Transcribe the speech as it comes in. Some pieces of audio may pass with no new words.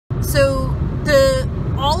So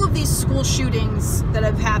all of these school shootings that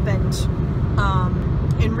have happened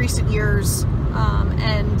in recent years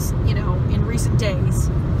and in recent days,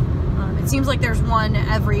 it seems like there's one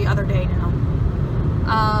every other day now.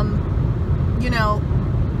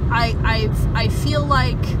 I feel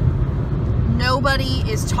like nobody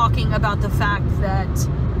is talking about the fact that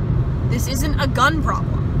this isn't a gun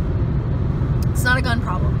problem. It's not a gun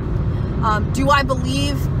problem. Do I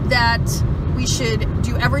believe that we should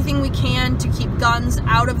do everything we can to keep guns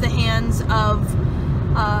out of the hands of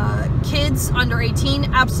kids under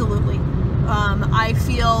 18? Absolutely. I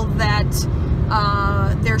feel that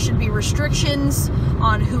there should be restrictions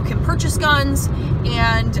on who can purchase guns,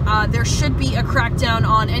 and there should be a crackdown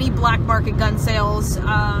on any black market gun sales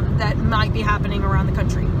that might be happening around the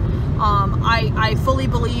country. I fully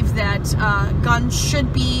believe that guns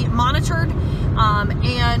should be monitored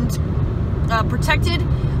and protected,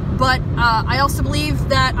 but I also believe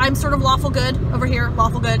that I'm sort of lawful good over here,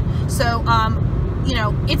 lawful good. So,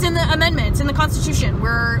 it's in the amendment, it's in the Constitution,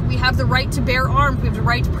 where we have the right to bear arms, we have the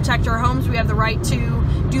right to protect our homes, we have the right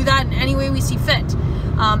to do that in any way we see fit.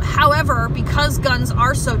 However, because guns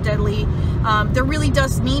are so deadly, there really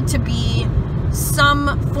does need to be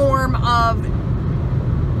some form of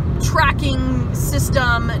tracking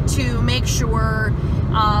system to make sure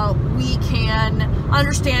we can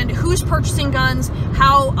understand who's purchasing guns,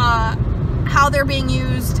 how they're being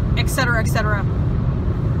used, etc., etc.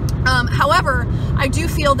 However, I do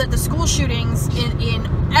feel that the school shootings, in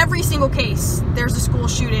every single case, there's a school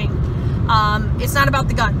shooting. It's not about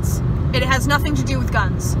the guns. It has nothing to do with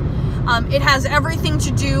guns. It has everything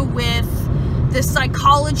to do with the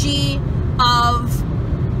psychology of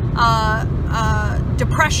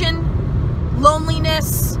depression,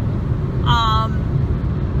 loneliness,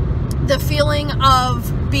 the feeling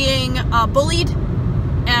of being bullied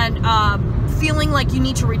and feeling like you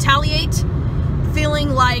need to retaliate, feeling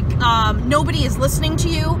like nobody is listening to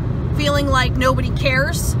you, feeling like nobody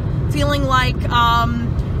cares, feeling like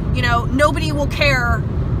nobody will care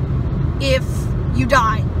if you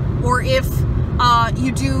die or if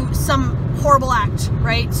you do some horrible act,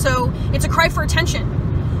 right? So it's a cry for attention.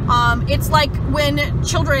 It's like when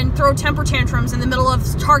children throw temper tantrums in the middle of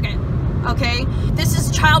Target, okay? This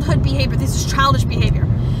is childhood behavior. This is childish behavior.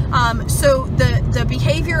 So the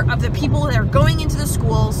behavior of the people that are going into the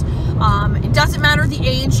schools, it doesn't matter the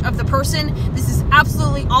age of the person. This is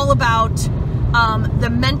absolutely all about the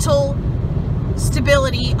mental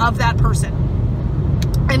stability of that person.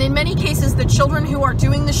 And in many cases, the children who are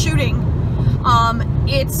doing the shooting,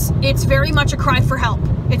 it's very much a cry for help.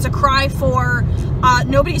 It's a cry for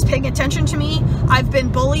nobody's paying attention to me. I've been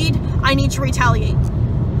bullied. I need to retaliate.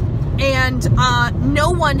 And no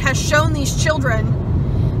one has shown these children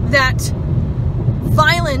that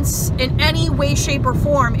violence in any way, shape, or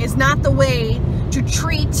form is not the way to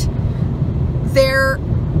treat their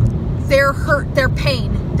hurt, their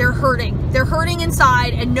pain. They're hurting. They're hurting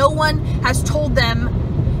inside, and no one has told them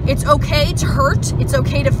it's okay to hurt, it's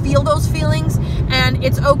okay to feel those feelings, and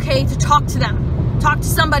it's okay to talk to them. Talk to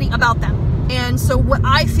somebody about them. And so what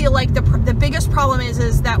I feel like the biggest problem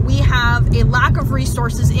is that we have a lack of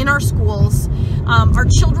resources in our schools. Our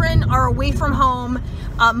children are away from home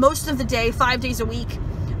most of the day, 5 days a week.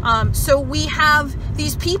 So we have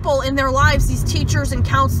these people in their lives, these teachers and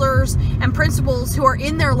counselors and principals who are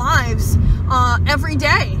in their lives every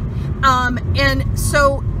day. And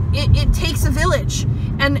so it takes a village.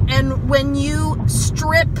 And when you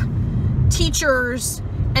strip teachers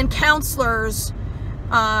and counselors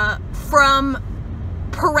from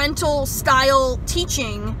parental style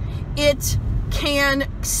teaching, it can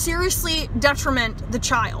seriously detriment the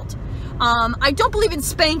child. I don't believe in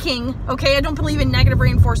spanking, okay? I don't believe in negative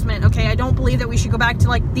reinforcement, okay? I don't believe that we should go back to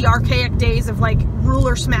like the archaic days of like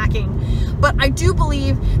ruler smacking. But I do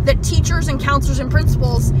believe that teachers and counselors and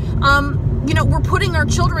principals, we're putting our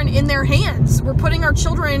children in their hands. We're putting our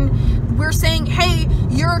children, we're saying, hey,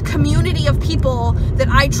 you're a community of people that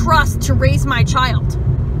I trust to raise my child.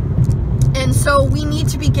 And so we need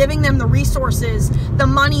to be giving them the resources, the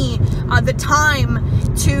money, the time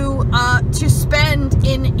to spend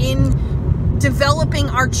in developing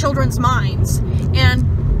our children's minds, and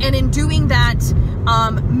in doing that,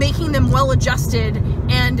 making them well-adjusted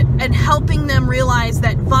and helping them realize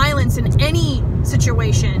that violence in any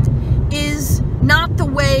situation is not the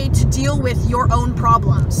way to deal with your own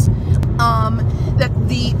problems. That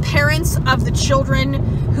the parents of the children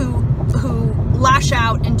who lash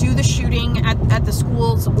out and do the shooting at the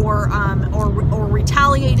schools or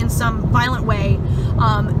retaliate in some violent way,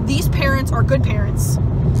 these parents are good parents.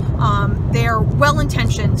 They're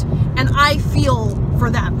well-intentioned, and I feel for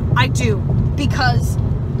them. I do, because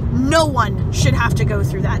No one should have to go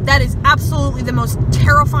through that. That is absolutely the most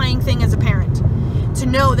terrifying thing as a parent, to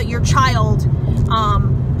know that your child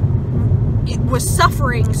it was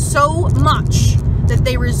suffering so much that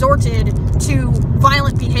they resorted to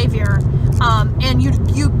violent behavior, and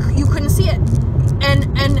you couldn't see it.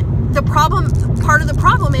 And the problem, part of the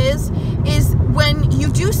problem is when you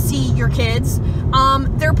do see your kids,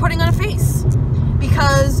 they're putting on a face,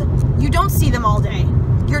 because you don't see them all day.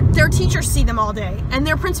 Their teachers see them all day, and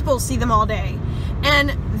their principals see them all day.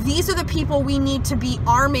 And these are the people we need to be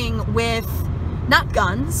arming with, not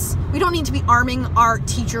guns. We don't need to be arming our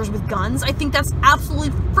teachers with guns. I think that's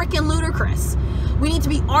absolutely freaking ludicrous. We need to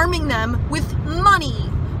be arming them with money.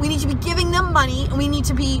 We need to be giving them money, and we need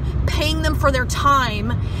to be paying them for their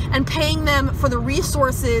time and paying them for the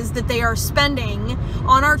resources that they are spending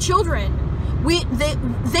on our children.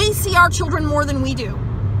 They see our children more than we do.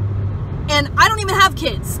 And I don't even have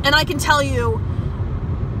kids, and I can tell you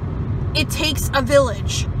it takes a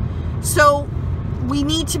village. So we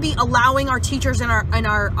need to be allowing our teachers and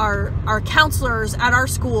our counselors at our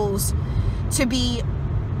schools to be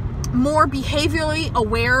more behaviorally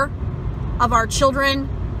aware of our children,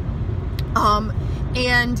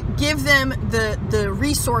 and give them the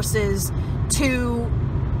resources to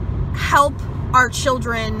help our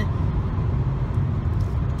children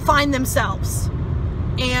find themselves.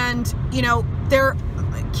 And, you know, their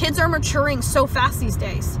kids are maturing so fast these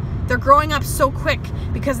days. They're growing up so quick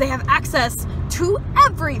because they have access to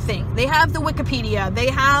everything. They have the Wikipedia, they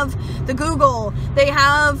have the Google, they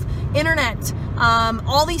have internet,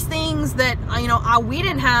 all these things that, you know, we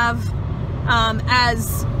didn't have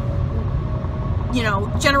as, you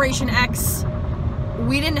know, Generation X.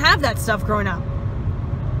 We didn't have that stuff growing up.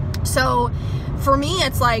 So for me,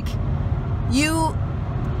 it's like you're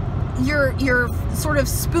sort of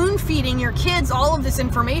spoon feeding your kids all of this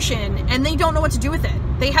information, and they don't know what to do with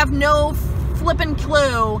it. They have no flippin'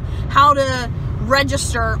 clue how to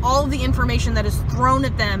register all of the information that is thrown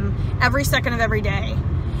at them every second of every day.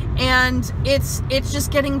 And it's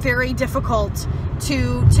just getting very difficult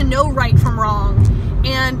to know right from wrong.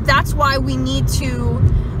 And that's why we need to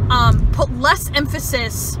put less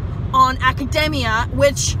emphasis on academia,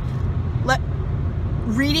 which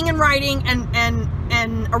reading and writing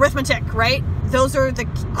and arithmetic, right? Those are the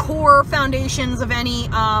core foundations of any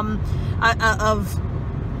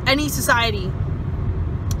society.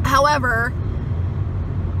 However,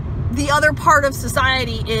 the other part of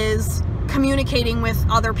society is communicating with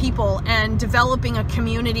other people and developing a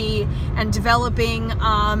community and developing,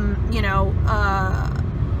 you know,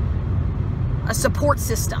 a support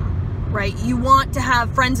system, right? You want to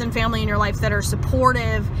have friends and family in your life that are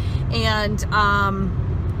supportive, and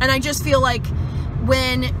I just feel like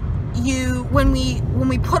when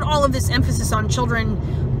we put all of this emphasis on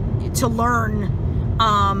children to learn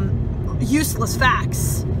useless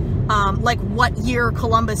facts, like what year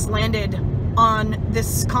Columbus landed on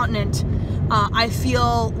this continent, I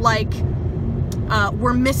feel like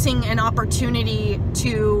we're missing an opportunity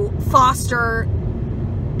to foster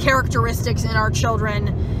characteristics in our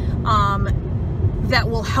children that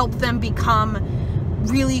will help them become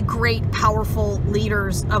really great, powerful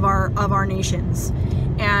leaders of our nations.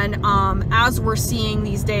 And as we're seeing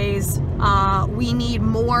these days, we need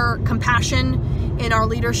more compassion in our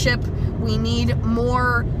leadership. We need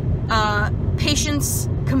more patience,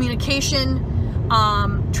 communication,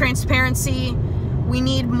 transparency. We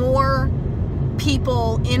need more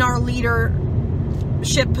people in our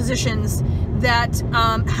leadership positions that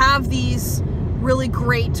have these really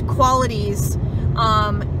great qualities.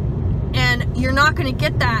 And you're not going to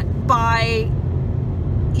get that by,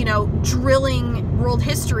 you know, drilling world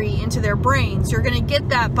history into their brains. You're going to get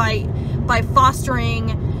that by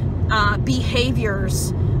fostering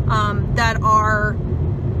behaviors that are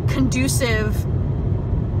conducive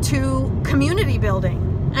to community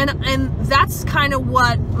building. And that's kind of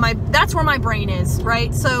what that's where my brain is,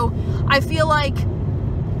 right? So I feel like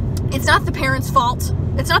it's not the parents' fault.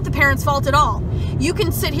 It's not the parents' fault at all. You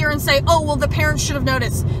can sit here and say, oh, well, the parents should have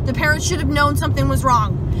noticed. The parents should have known something was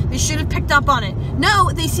wrong. They should have picked up on it.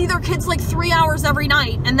 No, they see their kids like 3 hours every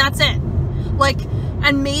night, and that's it. Like,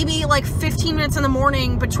 and maybe like 15 minutes in the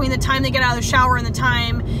morning between the time they get out of the shower and the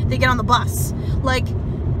time they get on the bus. Like,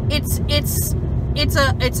 it's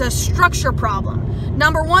a structure problem.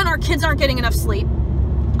 Number one, our kids aren't getting enough sleep.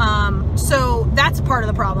 So that's part of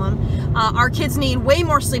the problem. Our kids need way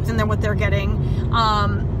more sleep than what they're getting.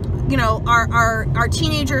 You know, our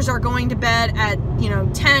teenagers are going to bed at, you know,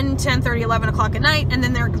 10, 10:30, 11 o'clock at night, and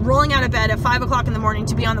then they're rolling out of bed at 5 o'clock in the morning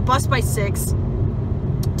to be on the bus by 6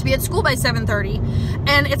 to be at school by 7:30,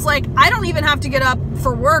 and it's like I don't even have to get up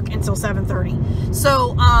for work until 7:30.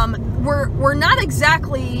 So we're not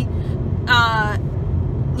exactly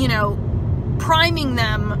you know, priming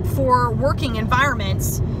them for working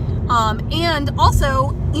environments, and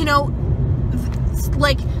also, you know,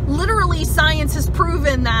 like literally science has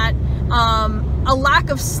proven that a lack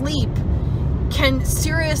of sleep can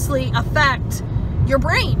seriously affect your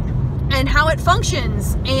brain and how it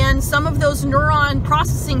functions, and some of those neuron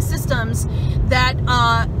processing systems that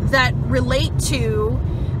that relate to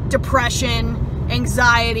depression,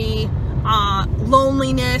 anxiety,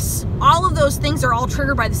 loneliness. All of those things are all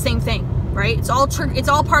triggered by the same thing, right? It's all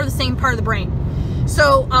part of the same part of the brain.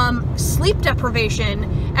 So sleep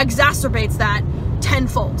deprivation exacerbates that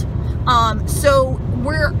tenfold. So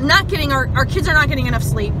we're not getting our kids are not getting enough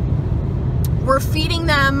sleep. We're feeding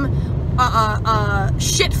them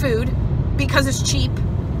shit food because it's cheap.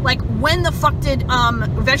 Like, when the fuck did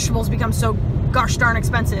vegetables become so gosh darn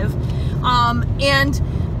expensive?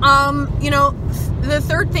 You know, the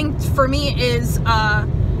third thing for me is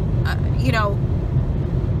you know,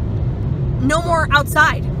 no more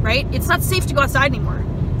outside, right? It's not safe to go outside anymore.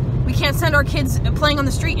 We can't send our kids playing on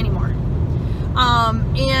the street anymore.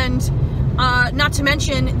 Not to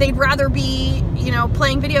mention, they'd rather be, you know,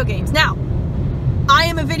 playing video games. Now, I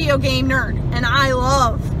am a video game nerd, and I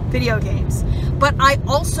love video games, but I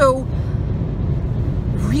also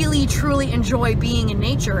really truly enjoy being in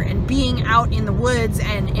nature and being out in the woods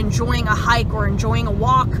and enjoying a hike or enjoying a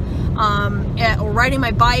walk, or riding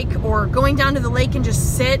my bike or going down to the lake and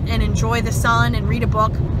just sit and enjoy the sun and read a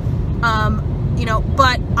book. You know,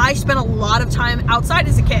 but I spent a lot of time outside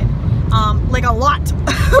as a kid, like a lot.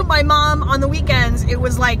 My mom on the weekends, it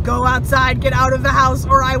was like, go outside, get out of the house,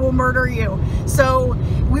 or I will murder you. So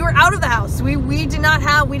we were out of the house. We didn't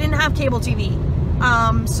have cable TV.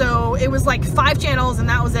 So it was like 5 channels and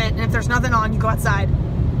that was it. And if there's nothing on, you go outside.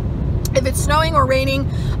 If it's snowing or raining,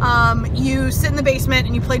 you sit in the basement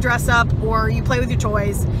and you play dress up, or you play with your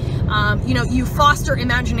toys. You know, you foster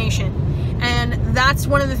imagination. And that's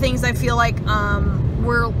one of the things I feel like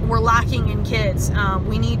we're lacking in kids.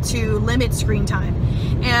 We need to limit screen time.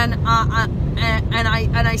 And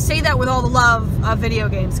I say that with all the love of video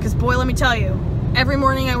games, because boy, let me tell you, every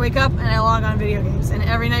morning I wake up and I log on video games, and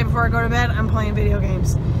every night before I go to bed, I'm playing video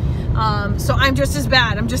games. So I'm just as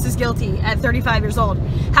bad. I'm just as guilty at 35 years old.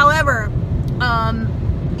 However,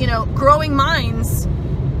 you know, growing minds,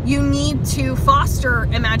 you need to foster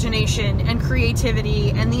imagination and creativity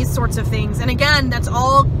and these sorts of things. And again, that's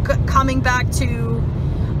all coming back to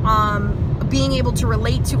being able to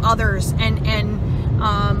relate to others and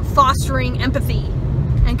fostering empathy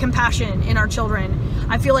and compassion in our children.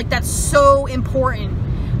 I feel like that's so important,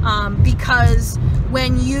 because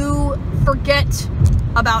when you forget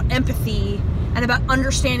about empathy and about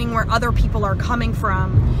understanding where other people are coming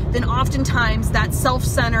from, then oftentimes that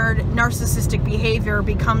self-centered narcissistic behavior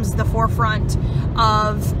becomes the forefront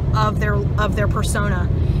of their persona,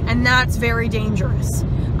 and that's very dangerous,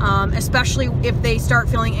 especially if they start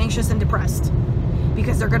feeling anxious and depressed,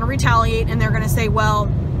 because they're going to retaliate and they're going to say, well,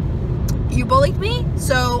 you bullied me,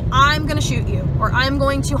 so I'm going to shoot you, or I'm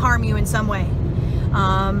going to harm you in some way.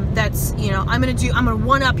 That's, you know, I'm going to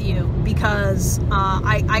one-up you because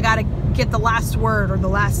I got to get the last word or the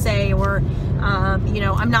last say, or you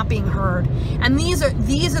know, I'm not being heard. And these are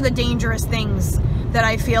the dangerous things that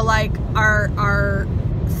I feel like are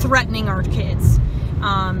threatening our kids.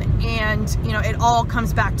 And you know, it all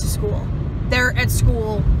comes back to school. They're at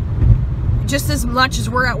school just as much as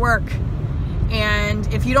we're at work. And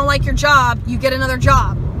if you don't like your job, you get another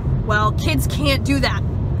job. Well, kids can't do that.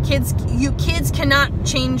 Kids cannot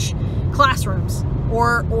change classrooms,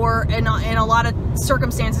 or in a lot of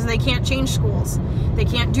circumstances, they can't change schools. They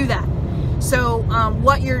can't do that. So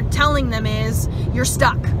what you're telling them is, you're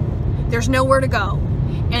stuck. There's nowhere to go.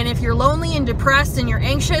 And if you're lonely and depressed and you're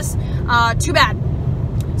anxious, too bad.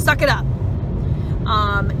 Suck it up.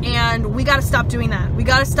 And we got to stop doing that. We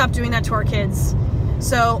got to stop doing that to our kids.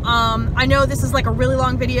 So I know this is like a really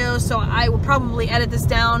long video, so I will probably edit this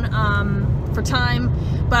down for time.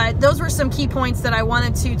 But those were some key points that I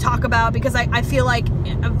wanted to talk about, because I feel like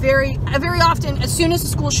very often, as soon as a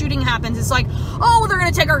school shooting happens, it's like, oh, they're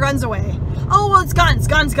going to take our guns away. Oh, well, it's guns.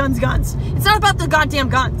 It's not about the goddamn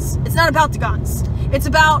guns. It's not about the guns. It's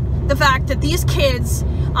about the fact that these kids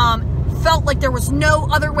felt like there was no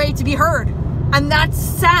other way to be heard. And that's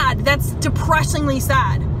sad. That's depressingly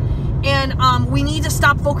sad. And we need to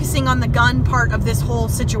stop focusing on the gun part of this whole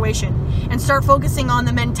situation and start focusing on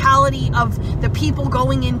the mentality of the people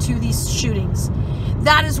going into these shootings.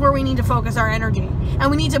 That is where we need to focus our energy. And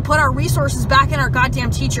we need to put our resources back in our goddamn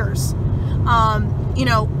teachers. you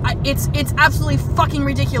know, it's absolutely fucking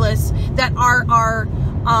ridiculous that our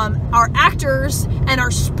actors and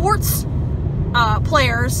our sports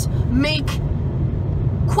players make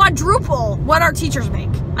quadruple what our teachers make.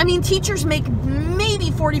 I mean, teachers make maybe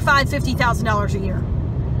 $45,000, $50,000 a year.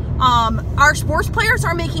 Our sports players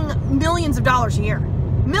are making millions of dollars a year.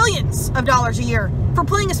 Millions of dollars a year for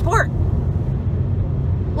playing a sport.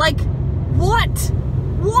 Like, what?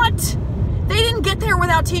 They didn't get there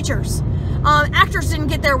without teachers. Actors didn't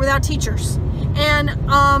get there without teachers. And,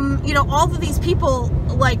 you know, all of these people,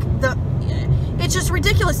 like, it's just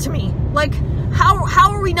ridiculous to me. Like,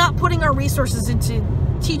 how are we not putting our resources into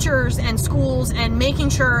teachers and schools and making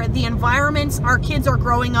sure the environments our kids are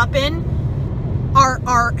growing up in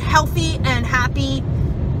are healthy and happy?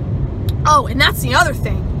 Oh, and that's the other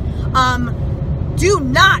thing. Do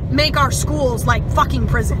not make our schools like fucking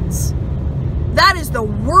prisons. That is the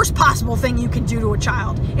worst possible thing you can do to a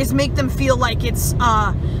child, is make them feel like it's,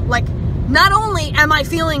 like, not only am I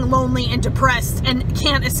feeling lonely and depressed and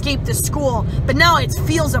can't escape this school, but now it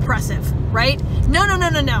feels oppressive, right?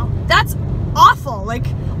 No. That's awful. Like,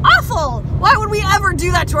 awful. Why would we ever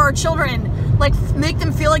do that to our children? Like, make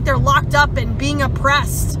them feel like they're locked up and being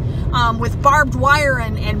oppressed with barbed wire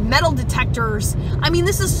and metal detectors. I mean,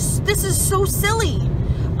 this is so silly.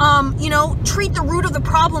 You know, treat the root of the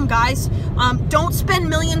problem, guys. Don't spend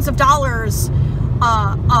millions of dollars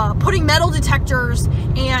putting metal detectors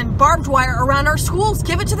and barbed wire around our schools.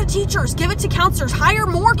 Give it to the teachers. Give it to counselors. Hire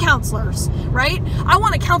more counselors, right? I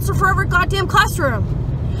want a counselor for every goddamn classroom.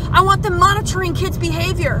 I want them monitoring kids'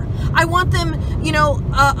 behavior. I want them, you know,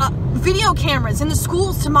 video cameras in the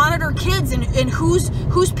schools to monitor kids and who's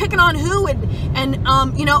picking on who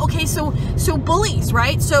and you know, okay, so bullies,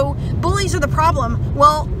 right? So bullies are the problem.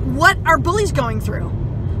 Well, what are bullies going through?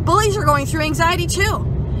 Bullies are going through anxiety too.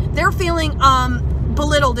 They're feeling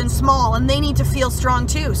belittled and small, and they need to feel strong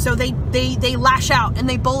too. So they lash out and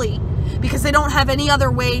they bully because they don't have any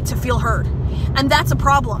other way to feel heard, and that's a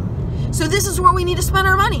problem. So this is where we need to spend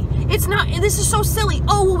our money. It's not, this is so silly.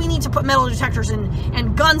 Oh, well, we need to put metal detectors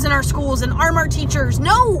and guns in our schools and arm our teachers.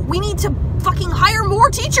 No, we need to fucking hire more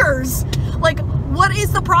teachers. Like, what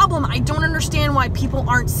is the problem? I don't understand why people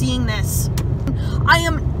aren't seeing this. I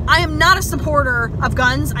am not a supporter of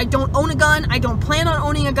guns. I don't own a gun. I don't plan on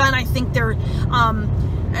owning a gun. I think they're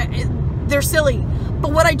silly.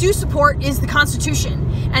 But what I do support is the Constitution.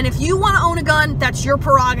 And if you want to own a gun, that's your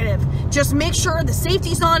prerogative. Just make sure the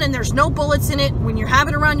safety's on and there's no bullets in it when you're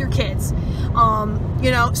having it around your kids. You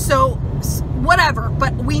know, so whatever.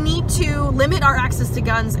 But we need to limit our access to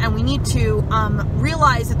guns, and we need to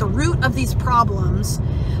realize that the root of these problems,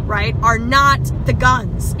 right, are not the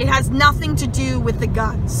guns. It has nothing to do with the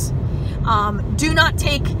guns. Do not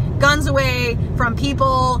take guns away from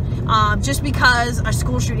people just because a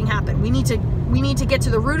school shooting happened. We need to get to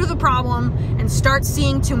the root of the problem and start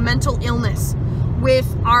seeing to mental illness with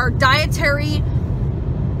our dietary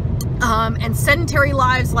and sedentary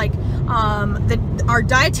lives. Like our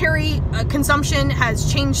dietary consumption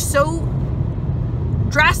has changed so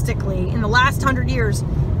drastically in the last 100 years,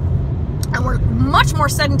 and we're much more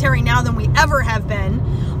sedentary now than we ever have been.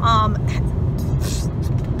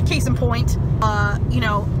 Case in point, you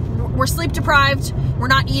know, we're sleep deprived, we're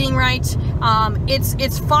not eating right.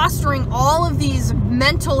 It's fostering all of these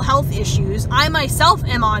mental health issues. I myself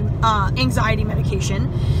am on anxiety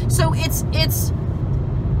medication. So it's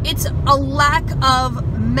a lack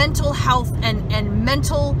of mental health and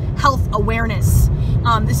mental health awareness.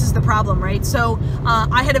 This is the problem, right? So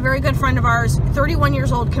I had a very good friend of ours, 31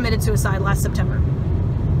 years old, committed suicide last September.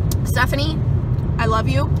 Stephanie, I love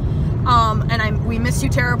you. And we miss you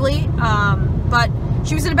terribly, but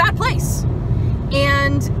she was in a bad place,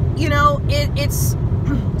 and you know, it's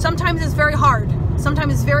sometimes it's very hard.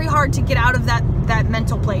 Sometimes it's very hard to get out of that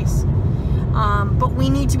mental place. But we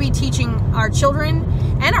need to be teaching our children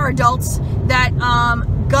and our adults that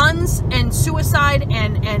guns and suicide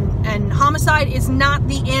and homicide is not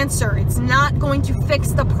the answer. It's not going to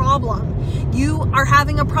fix the problem. You are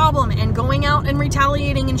having a problem, and going out and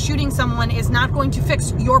retaliating and shooting someone is not going to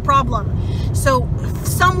fix your problem. So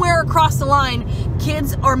somewhere across the line,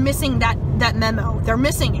 kids are missing that memo. They're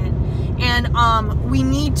missing it. And we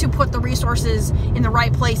need to put the resources in the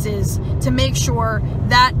right places to make sure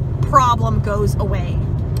that problem goes away.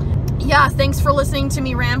 Yeah, thanks for listening to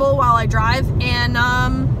me ramble while I drive, and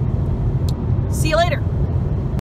see you later.